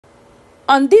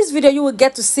On this video, you will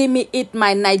get to see me eat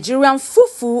my Nigerian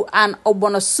fufu and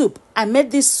ogbono soup. I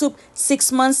made this soup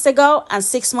 6 months ago, and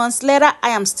 6 months later, I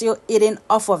am still eating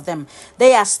off of them.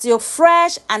 They are still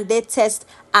fresh and they taste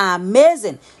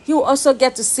amazing. You also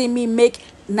get to see me make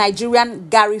Nigerian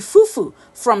Garri fufu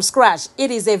from scratch.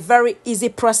 It is a very easy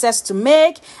process to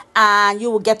make, and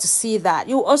you will get to see that.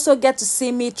 You will also get to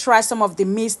see me try some of the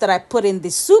meats that I put in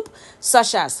the soup,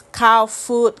 such as cow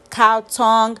foot, cow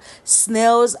tongue,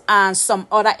 snails, and some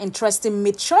other interesting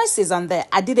meat choices on there.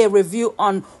 I did a review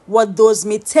on what those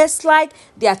meat taste like,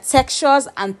 their textures,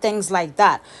 and things like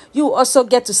that. You also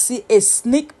get to see a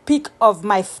sneak peek of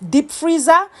my deep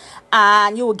freezer,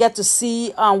 and you will get to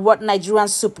see what Nigerian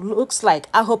soup looks like.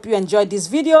 I hope you enjoyed this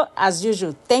video. As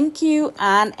usual, thank you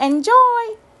and enjoy.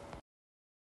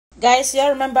 Guys, you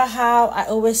remember how I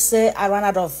always say I ran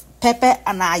out of pepper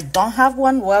and I don't have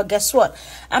one? Well, guess what?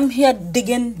 I'm here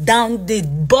digging down the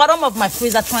bottom of my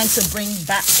freezer trying to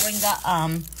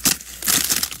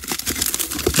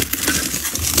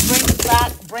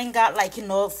bring out like, you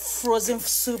know, frozen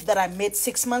soup that I made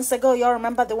 6 months ago. Y'all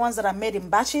remember the ones that I made in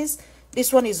batches?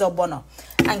 This one is ogbono.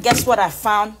 And guess what I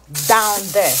found down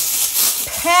there?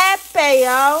 Pepper,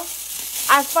 y'all.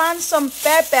 I found some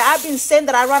pepper. I've been saying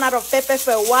that I run out of pepper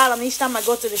for a while, and each time I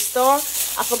go to the store,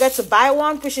 I forget to buy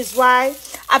one, which is why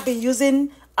I've been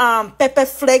using pepper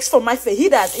flakes for my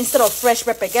fajitas instead of fresh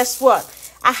pepper. Guess what?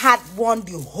 I had one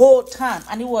the whole time,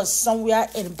 and it was somewhere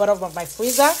in the bottom of my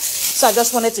freezer. So I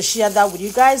just wanted to share that with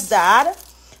you guys, that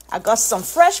I got some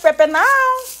fresh pepper now.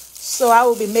 So I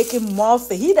will be making more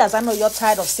fajitas. I know you're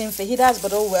tired of seeing fajitas,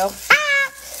 but oh well.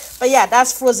 But yeah,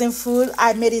 that's frozen food.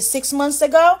 I made it 6 months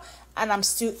ago, and I'm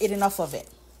still eating off of it.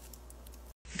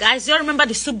 Guys, you remember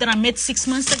the soup that I made 6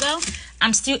 months ago?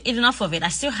 I'm still eating off of it. I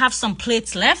still have some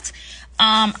plates left.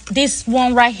 This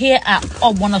one right here,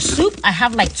 ogbono soup. I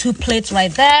have like 2 plates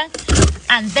right there.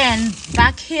 And then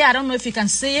back here, I don't know if you can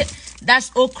see it,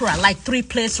 that's okra, like 3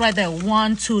 plates right there.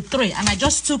 1, 2, 3. And I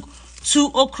just took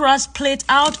 2 okras plate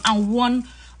out and 1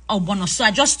 ogbono. So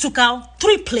I just took out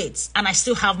 3 plates, and I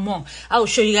still have more. I will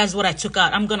show you guys what I took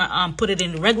out. I'm gonna put it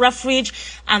in the regular fridge,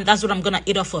 and that's what I'm gonna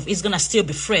eat off of. It's gonna still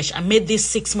be fresh. I made this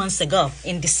 6 months ago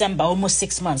in December, almost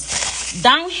 6 months.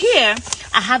 Down here,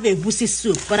 I have a wussy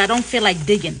soup, but I don't feel like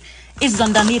digging. It's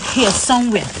underneath here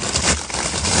somewhere.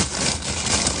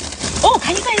 Oh,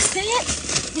 can you guys see it?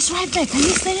 It's right there. Can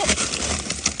you see it?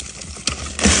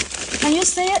 Can you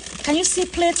see it? Can you see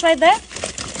plates right there?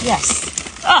 Yes.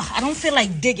 Oh, I don't feel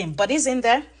like digging, but it's in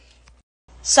there.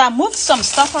 So I moved some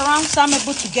stuff around, so I'm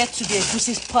able to get to the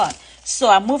egusi part. So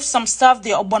I moved some stuff,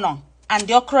 the ogbono, and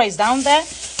the okra is down there.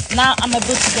 Now I'm able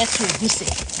to get to egusi.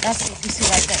 That's egusi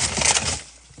right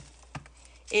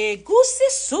there. Egusi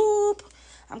soup.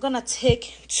 I'm gonna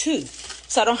take 2,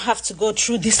 so I don't have to go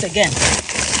through this again.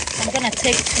 I'm gonna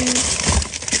take 2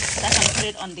 that can put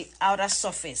it on the outer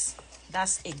surface.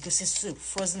 That's egusi soup,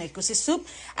 frozen egusi soup.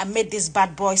 I made this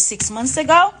bad boy 6 months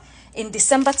ago, in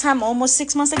December time, almost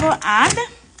 6 months ago, and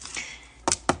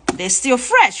they're still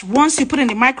fresh. Once you put it in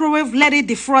the microwave, let it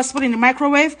defrost, put it in the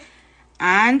microwave,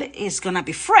 and it's gonna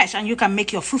be fresh, and you can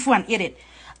make your fufu and eat it.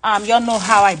 Y'all know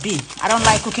how I be. I don't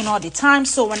like cooking all the time,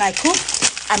 so when I cook,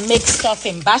 I make stuff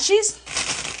in batches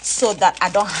so that I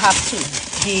don't have to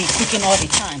be cooking all the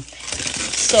time.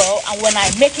 So, and when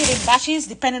I make it in batches,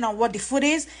 depending on what the food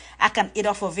is, I can eat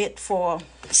off of it for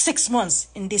 6 months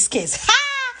in this case.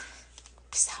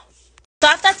 Peace out. So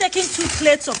after taking 2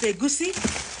 plates of egusi,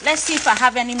 let's see if I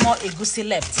have any more egusi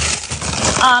left.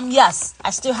 Yes, I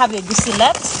still have egusi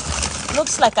left.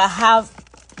 Looks like I have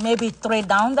maybe 3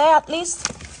 down there at least.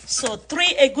 So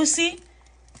 3 egusi,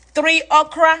 3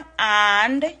 okra,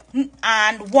 and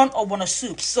 1 ogbono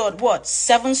soup. So what,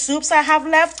 7 soups I have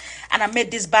left, and I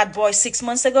made this bad boy 6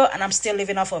 months ago, and I'm still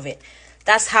living off of it.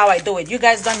 That's how I do it. You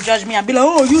guys don't judge me and be like,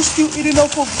 oh, you still eating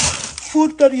off of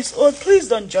food that is old. Please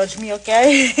don't judge me,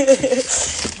 okay?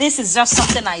 This is just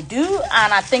something I do,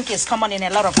 and I think it's common in a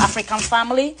lot of African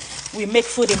family. We make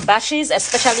food in batches,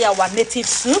 especially our native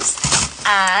soups,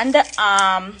 and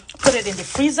put it in the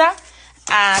freezer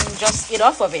and just eat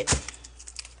off of it.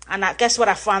 And guess what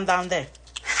I found down there?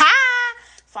 Ha!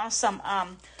 Found some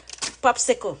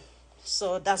popsicle.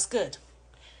 So that's good.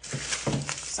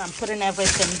 So I'm putting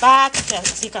everything back.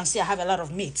 As you can see, I have a lot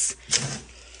of meats.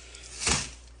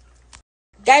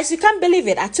 Guys, you can't believe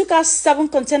it. I took out 7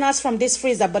 containers from this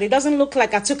freezer, but it doesn't look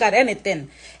like I took out anything.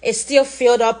 It's still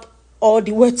filled up all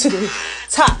the way to the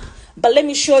top. But let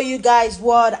me show you guys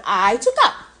what I took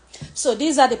out. So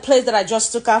these are the plates that I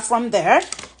just took out from there.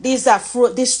 These are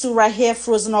these 2 right here,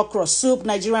 frozen okra soup,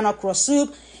 Nigerian okra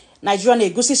soup, Nigerian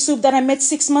egusi soup that I made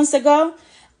 6 months ago.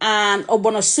 and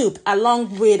ogbono soup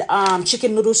along with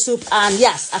chicken noodle soup. And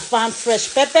yes, I found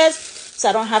fresh peppers, so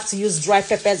I don't have to use dry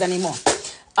peppers anymore.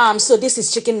 So this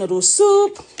is chicken noodle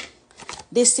soup.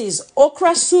 This is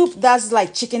okra soup. That's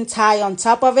like chicken thigh on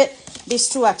top of it. These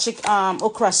two are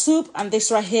okra soup, and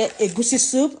this right here, egusi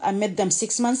soup. I made them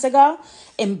 6 months ago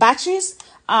in batches.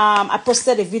 I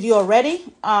posted a video already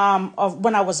of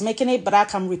when I was making it, but I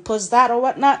can repost that or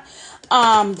whatnot.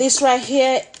 This right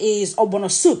here is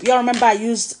ogbono soup. Y'all remember I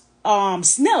used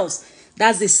snails.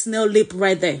 That's the snail lip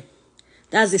right there.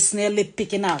 That's the snail lip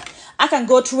picking out. I can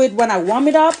go through it when I warm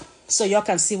it up so y'all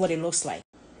can see what it looks like.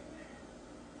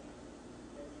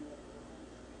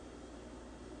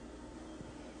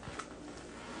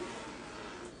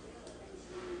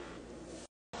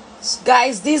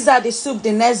 Guys, these are the soup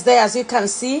the next day. As you can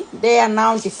see, they are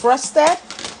now defrosted.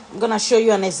 I'm gonna show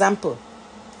you an example.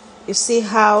 You see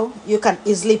how you can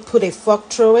easily put a fork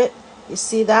through it? You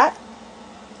see that?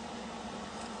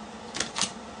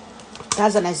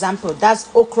 That's an example.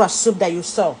 That's okra soup that you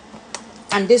saw.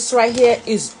 And this right here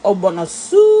is ogbono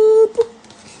soup.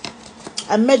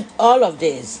 I made all of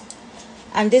this.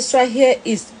 And this right here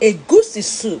is egusi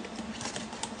soup.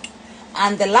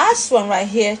 And the last one right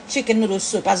here, chicken noodle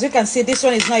soup. As you can see, this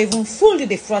one is not even fully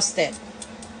defrosted.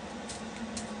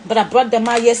 But I brought them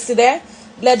out yesterday,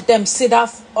 let them sit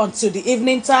off until the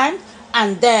evening time,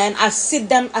 and then I sat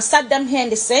them here in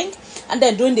the sink, and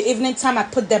then during the evening time, I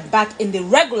put them back in the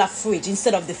regular fridge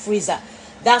instead of the freezer.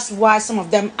 That's why some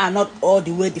of them are not all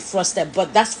the way defrosted,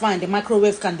 but that's fine. The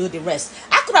microwave can do the rest.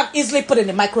 I could have easily put it in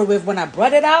the microwave when I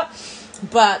brought it out,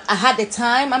 but I had the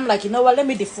time. I'm like, you know what, let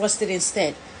me defrost it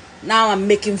instead. Now I'm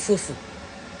making fufu.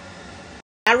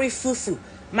 Garri fufu.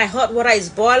 My hot water is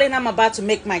boiling. I'm about to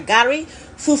make my garri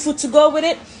fufu to go with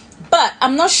it. But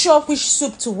I'm not sure which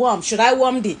soup to warm. Should I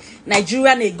warm the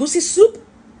Nigerian egusi soup,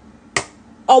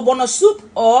 ogbono soup,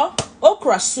 or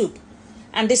okra soup?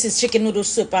 And this is chicken noodle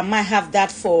soup. I might have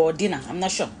that for dinner. I'm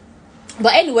not sure.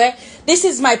 But anyway, this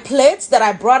is my plate that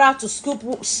I brought out to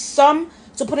scoop some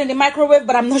to put in the microwave.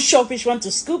 But I'm not sure which one to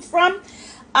scoop from.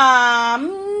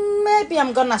 Maybe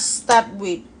I'm gonna start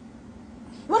with,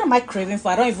 what am I craving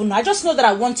for? I don't even know. I just know that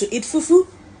I want to eat fufu,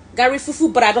 garri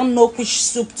fufu, but I don't know which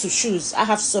soup to choose. I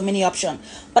have so many options,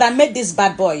 but I made this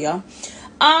bad boy, yeah.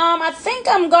 I think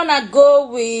I'm gonna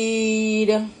go with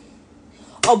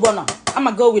ogbono. I'm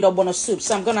gonna go with ogbono soup,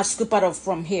 so I'm gonna scoop out of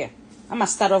from here. I'm gonna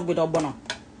start off with ogbono.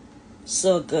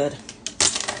 So good.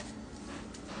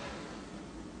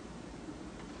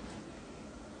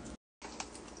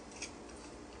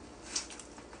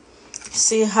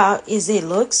 See how easy it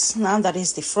looks now that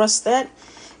it's defrosted.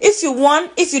 If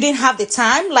you didn't have the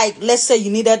time, like let's say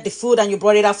you needed the food and you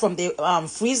brought it out from the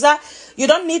freezer, you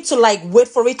don't need to like wait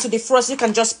for it to defrost. You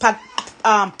can just put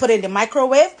it in the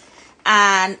microwave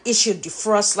and it should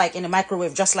defrost like in the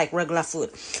microwave, just like regular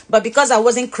food. But because I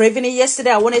wasn't craving it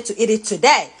yesterday, I wanted to eat it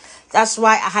today. That's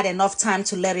why I had enough time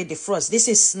to let it defrost. This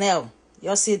is snail.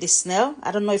 Y'all see the snail?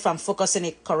 I don't know if I'm focusing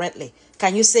it correctly.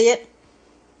 Can you see it?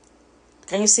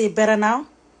 Can you see it better now?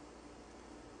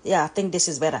 Yeah, I think this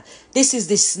is better. This is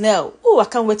the snail. Oh, I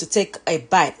can't wait to take a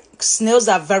bite. Snails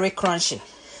are very crunchy.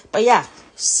 But yeah,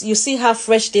 you see how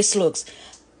fresh this looks.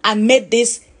 I made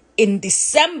this in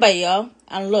December, y'all.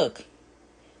 And look.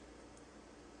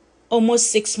 Almost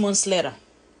 6 months later.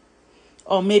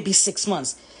 Or maybe 6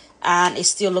 months. And it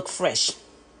still looks fresh.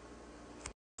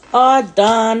 All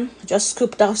done. Just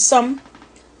scooped out some.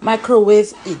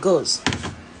 Microwave it goes.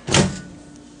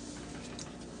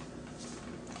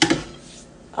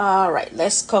 All right,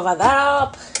 let's cover that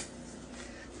up.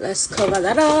 Let's cover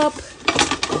that up.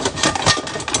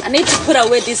 I need to put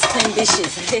away these clean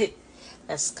dishes.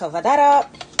 Let's cover that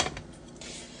up.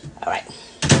 All right,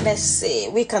 let's see.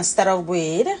 We can start off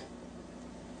with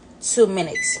 2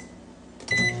 minutes.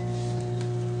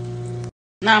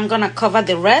 Now I'm gonna cover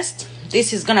the rest.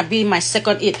 This is gonna be my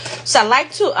second eat. So I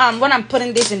like to when I'm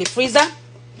putting this in the freezer,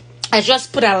 I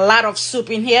just put a lot of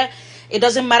soup in here. It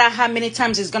doesn't matter how many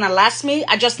times it's gonna last me.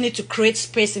 I just need to create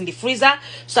space in the freezer.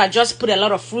 So I just put a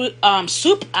lot of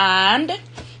soup and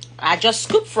I just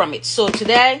scoop from it. So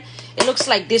today it looks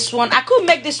like this one. I could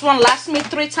make this one last me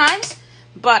 3 times,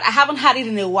 but I haven't had it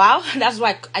in a while. That's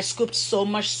why I scooped so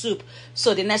much soup.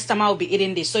 So the next time I'll be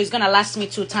eating this. So it's gonna last me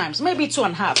 2 times, maybe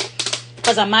 2.5,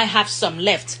 because I might have some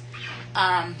left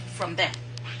from there.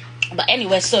 But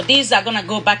anyway, so these are gonna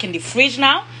go back in the fridge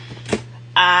now,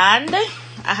 and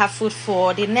I have food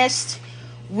for the next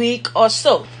week or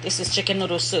so. This is chicken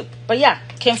noodle soup. But yeah,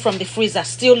 came from the freezer.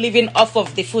 Still living off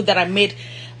of the food that I made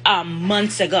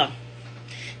months ago.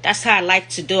 That's how I like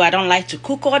to do. I don't like to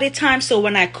cook all the time. So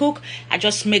when I cook, I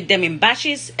just make them in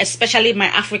batches, especially my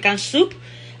African soup.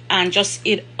 and just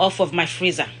eat off of my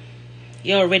freezer.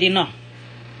 You already know.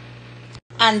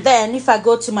 And then if I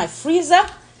go to my freezer,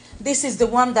 this is the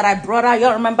one that I brought out. You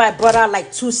remember I brought out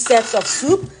like 2 sets of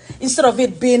soup. Instead of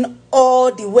it being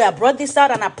all the way, I brought this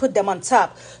out and I put them on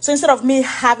top. So instead of me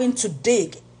having to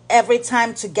dig every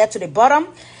time to get to the bottom,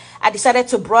 I decided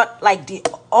to brought like the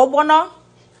ogbono,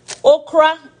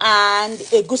 okra, and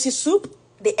egusi soup.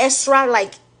 The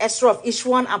extra of each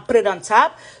one, and put it on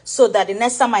top so that the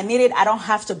next time I need it, I don't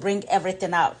have to bring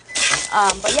everything out.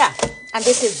 But yeah, and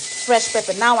this is fresh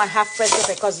pepper. Now I have fresh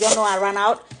pepper because you know I ran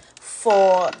out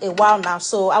for a while now,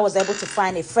 so I was able to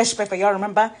find a fresh pepper. Y'all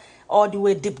remember, all the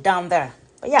way deep down there.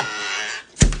 But yeah,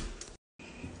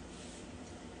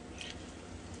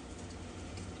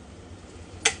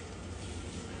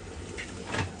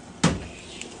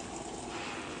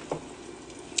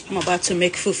 I'm about to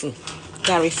make fufu,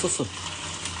 Garri fufu.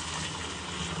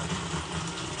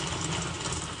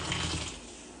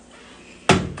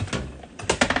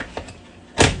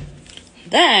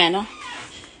 Then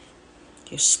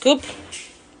you scoop,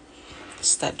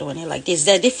 start doing it like this.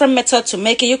 There are different methods to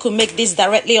make it. You could make this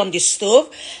directly on the stove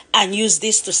and use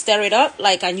this to stir it up,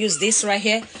 and use this right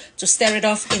here to stir it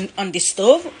off on the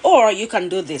stove, or you can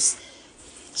do this.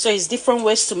 So it's different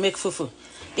ways to make fufu.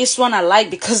 This one I like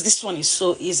because this one is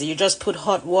so easy. You just put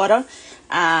hot water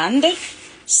and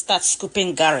start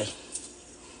scooping Garri.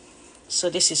 So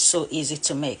this is so easy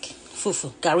to make.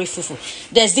 Fufu, Garri fufu.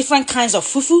 There's different kinds of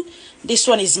fufu. This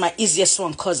one is my easiest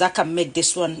one because I can make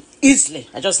this one easily.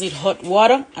 I just need hot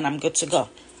water and I'm good to go.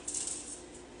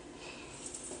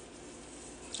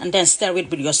 And then stir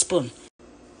it with your spoon.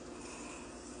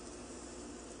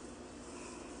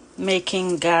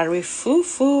 Making Garri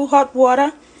fufu, hot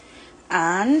water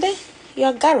and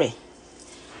your Garri.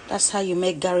 That's how you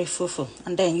make Garri fufu.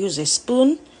 And then use a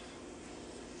spoon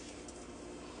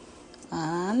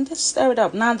and stir it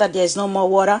up. Now that there's no more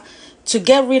water, to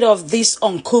get rid of this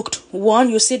uncooked one,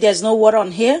 you see there's no water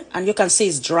on here and you can see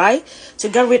it's dry. To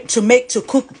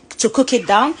cook it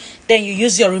down, then you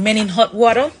use your remaining hot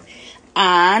water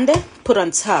and put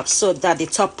on top so that the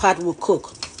top part will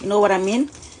cook. You know what I mean?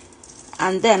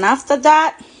 And then after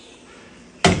that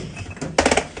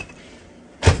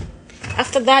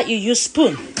you use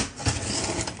spoon.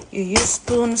 You use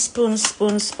spoon.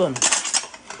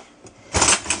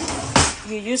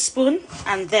 You use spoon,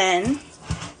 and then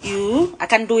I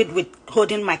can do it with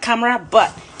holding my camera, but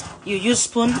you use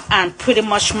spoon and pretty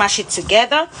much mash it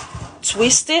together,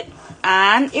 twist it,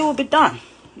 and it will be done.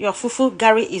 Your fufu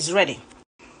Garri is ready.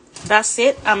 That's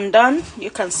it. I'm done.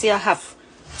 You can see I have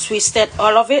twisted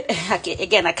all of it.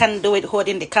 Again, I can't do it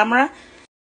holding the camera.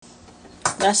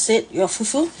 That's it, your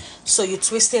fufu. So you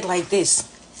twist it like this,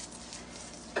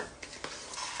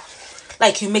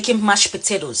 like you're making mashed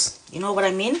potatoes. You know what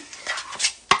I mean?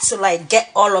 To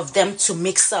get all of them to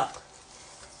mix up,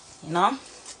 you know,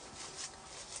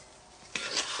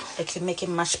 like you're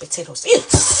making mashed potatoes.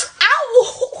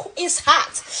 Ow! It's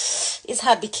hot. It's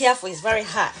hot. Be careful. It's very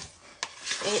hot.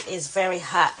 It is very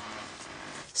hot.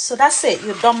 So that's it.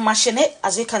 You're done mashing it.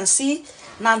 As you can see,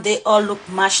 now they all look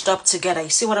mashed up together. You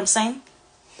see what I'm saying?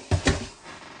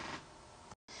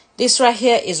 This right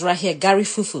here is Garri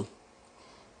fufu.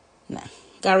 Now,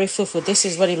 Garri fufu. This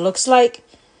is what it looks like.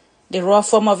 The raw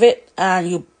form of it, and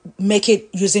you make it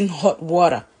using hot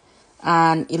water,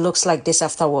 and it looks like this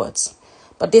afterwards.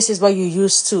 But this is what you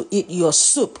use to eat your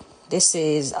soup. This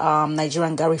is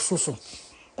Nigerian Garri fufu.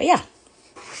 But yeah,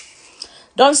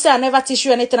 don't say I never teach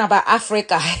you anything about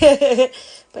Africa.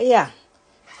 But yeah,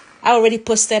 I already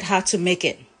posted how to make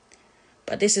it.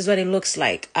 But this is what it looks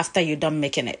like after you're done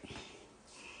making it.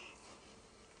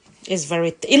 It's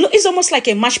very it's almost like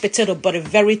a mashed potato, but a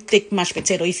very thick mashed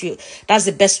potato. That's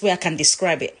the best way I can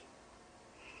describe it.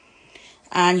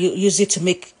 And you use it to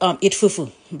make eat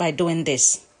fufu by doing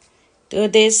this. Do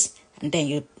this, and then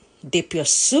you dip your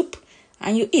soup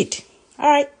and you eat. All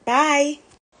right, bye.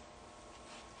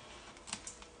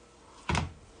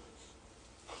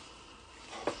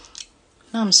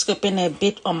 Now I'm scooping a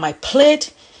bit on my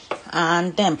plate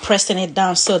and then pressing it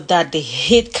down so that the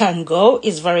heat can go.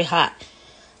 It's very hot.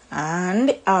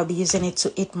 And I'll be using it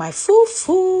to eat my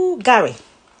fufu Garri.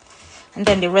 And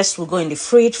then the rest will go in the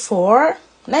fridge for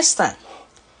next time.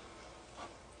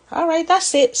 All right,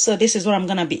 that's it. So this is what I'm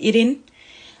going to be eating.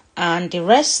 And the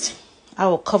rest, I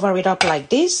will cover it up like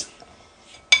this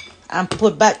and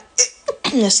put back,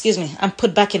 excuse me, and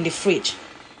put back in the fridge.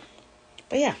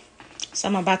 But yeah, so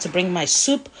I'm about to bring my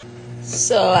soup.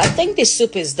 So I think the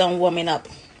soup is done warming up.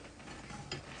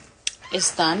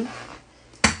 It's done.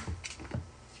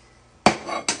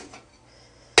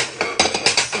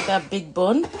 That big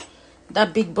bone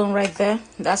right there,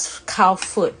 that's cow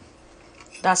foot.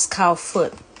 That's cow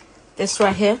foot. This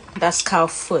right here, that's cow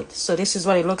foot. So this is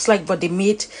what it looks like, but the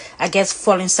meat, I guess,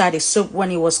 fall inside the soup when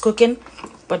it was cooking.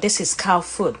 But this is cow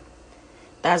foot.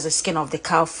 That's the skin of the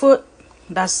cow foot.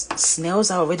 That's snails.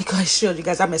 I already got showed you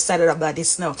guys. I'm excited about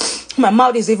this snail. My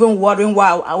mouth is even watering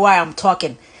while I'm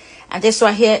talking. And this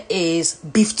right here is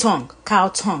beef tongue, cow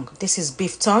tongue. This is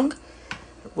beef tongue.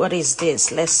 What is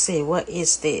this? Let's see. What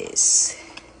is this?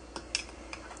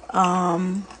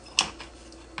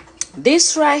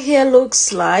 This right here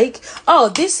looks like, oh,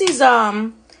 this is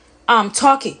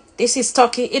turkey. This is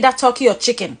turkey, either turkey or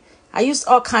chicken. I used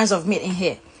all kinds of meat in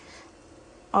here.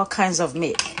 All kinds of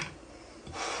meat.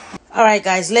 All right,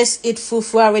 guys, let's eat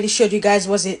fufu. I already showed you guys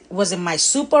was in my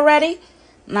soup already.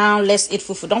 Now let's eat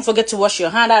fufu. Don't forget to wash your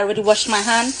hand. I already washed my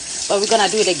hand, but we're gonna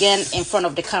do it again in front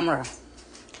of the camera.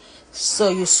 So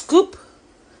you scoop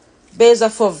based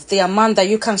off of the amount that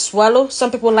you can swallow. Some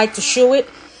people like to chew it.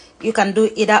 You can do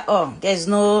either or. There's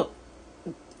no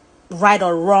right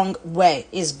or wrong way.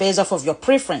 It's based off of your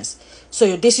preference.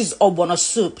 So this is ogbono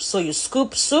soup. So you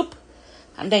scoop soup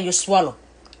and then you swallow.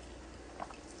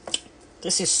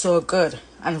 This is so good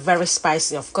and very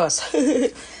spicy, of course.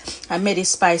 I made it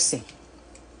spicy.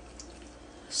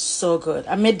 So good.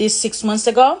 I made this 6 months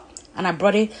ago and I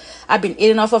brought it. I've been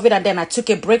eating off of it and then I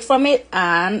took a break from it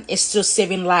and it's still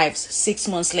saving lives 6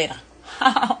 months later.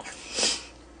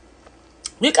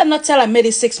 You cannot tell I made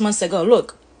it 6 months ago.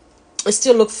 Look, it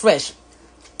still looks fresh.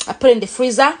 I put it in the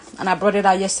freezer and I brought it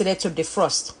out yesterday to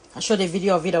defrost. I showed a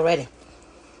video of it already.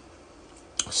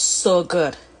 So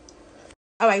good.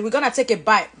 All right, we're gonna take a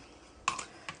bite.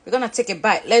 We're gonna take a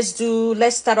bite. Let's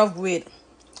start off with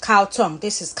cow tongue.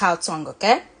 This is cow tongue,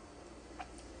 okay?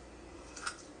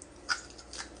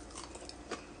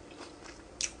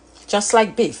 Just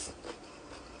like beef.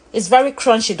 It's very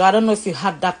crunchy though. I don't know if you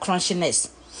have that crunchiness.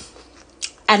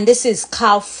 And this is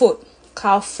cow foot.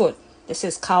 Cow foot. This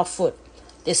is cow foot.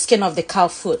 The skin of the cow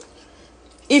foot.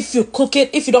 If you cook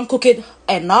it, if you don't cook it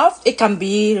enough, it can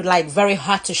be like very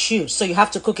hard to chew. So you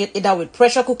have to cook it either with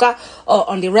pressure cooker or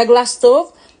on the regular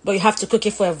stove. But you have to cook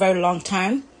it for a very long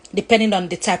time, depending on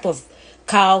the type of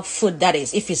cow foot that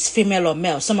is. If it's female or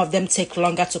male, some of them take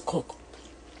longer to cook.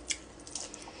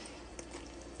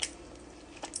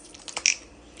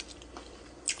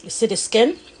 You see the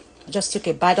skin? I just took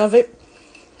a bite of it.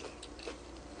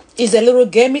 It's a little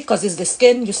gamey because it's the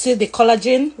skin. You see the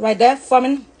collagen right there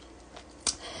forming.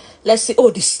 Let's see.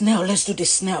 Oh, the snail. Let's do the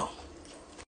snail.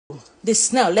 The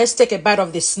snail. Let's take a bite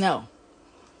of the snail.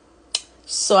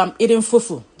 So I'm eating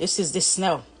fufu. This is the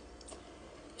snail.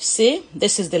 See?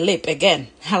 This is the lip again.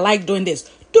 I like doing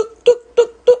this. Tuk, tuk,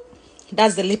 tuk, tuk.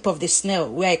 That's the lip of the snail.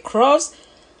 Where it crawls.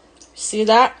 See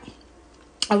that?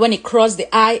 And when it crawls, the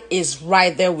eye is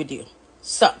right there with you.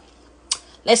 So,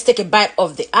 let's take a bite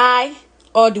of the eye.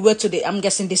 All the way to the, I'm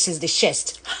guessing this is the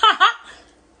chest.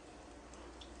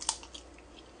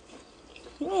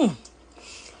 Whew,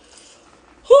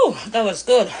 that was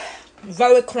good.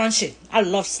 Very crunchy. I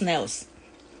love snails.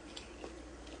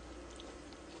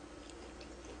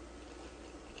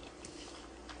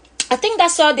 I think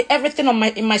that's all everything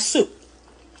in my soup.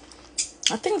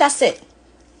 I think that's it.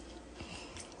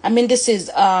 I mean, this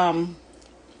is oh,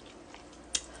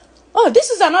 this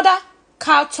is another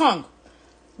cow tongue.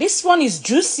 This one is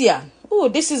juicier. Oh,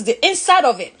 this is the inside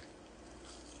of it.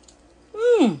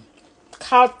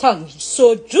 Cow tongue,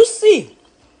 so juicy.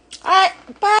 All right,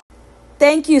 bye.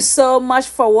 Thank you so much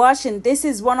for watching. This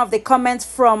is one of the comments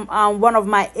from one of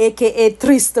my AKA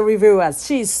 3-star reviewers.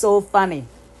 She is so funny.